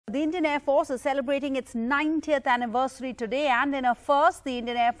The Indian Air Force is celebrating its 90th anniversary today, and in a first, the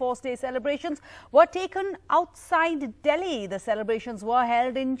Indian Air Force Day celebrations were taken outside Delhi. The celebrations were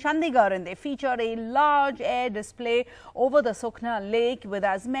held in Chandigarh and they featured a large air display over the Sukhna Lake with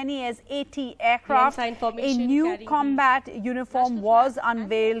as many as 80 aircraft. A new combat uniform was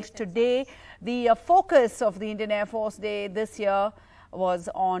unveiled today. The focus of the Indian Air Force Day this year was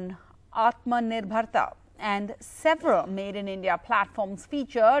on Atmanirbharta, and several Made in India platforms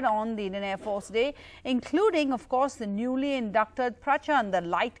featured on the Indian Air Force Day, including, of course, the newly inducted Prachand, the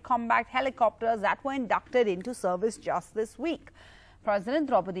light combat helicopters that were inducted into service just this week. President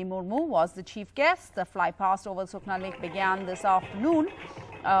Draupadi Murmu was the chief guest. The flypast over Sukhna Lake began this afternoon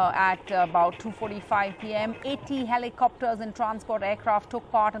at about 2:45 p.m. 80 helicopters and transport aircraft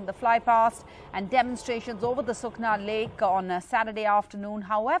took part in the flypast and demonstrations over the Sukhna Lake on a Saturday afternoon.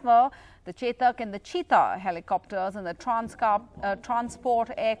 However, the Chetak and the Cheetah helicopters and the transport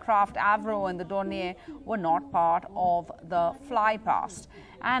aircraft Avro and the Dornier were not part of the flypast.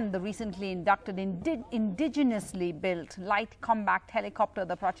 And the recently inducted indigenously built light combat helicopter,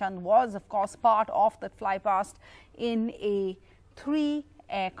 the Prachand, was of course part of the flypast in a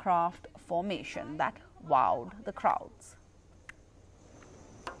 3-aircraft formation that wowed the crowds.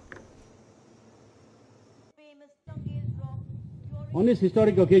 On this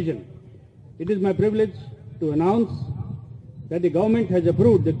historic occasion, it is my privilege to announce that the government has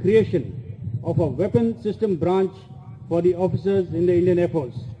approved the creation of a weapon system branch for the officers in the Indian Air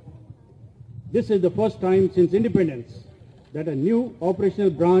Force. This is the first time since independence that a new operational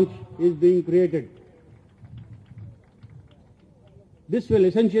branch is being created. This will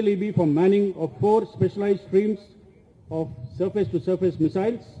essentially be for manning of 4 specialized streams of surface-to-surface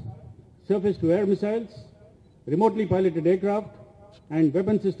missiles, surface-to-air missiles, remotely piloted aircraft, and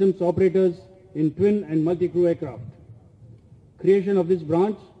weapon systems operators in twin and multi-crew aircraft. Creation of this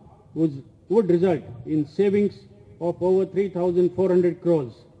branch would result in savings of over 3,400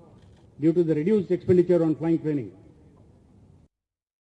 crores due to the reduced expenditure on flying training.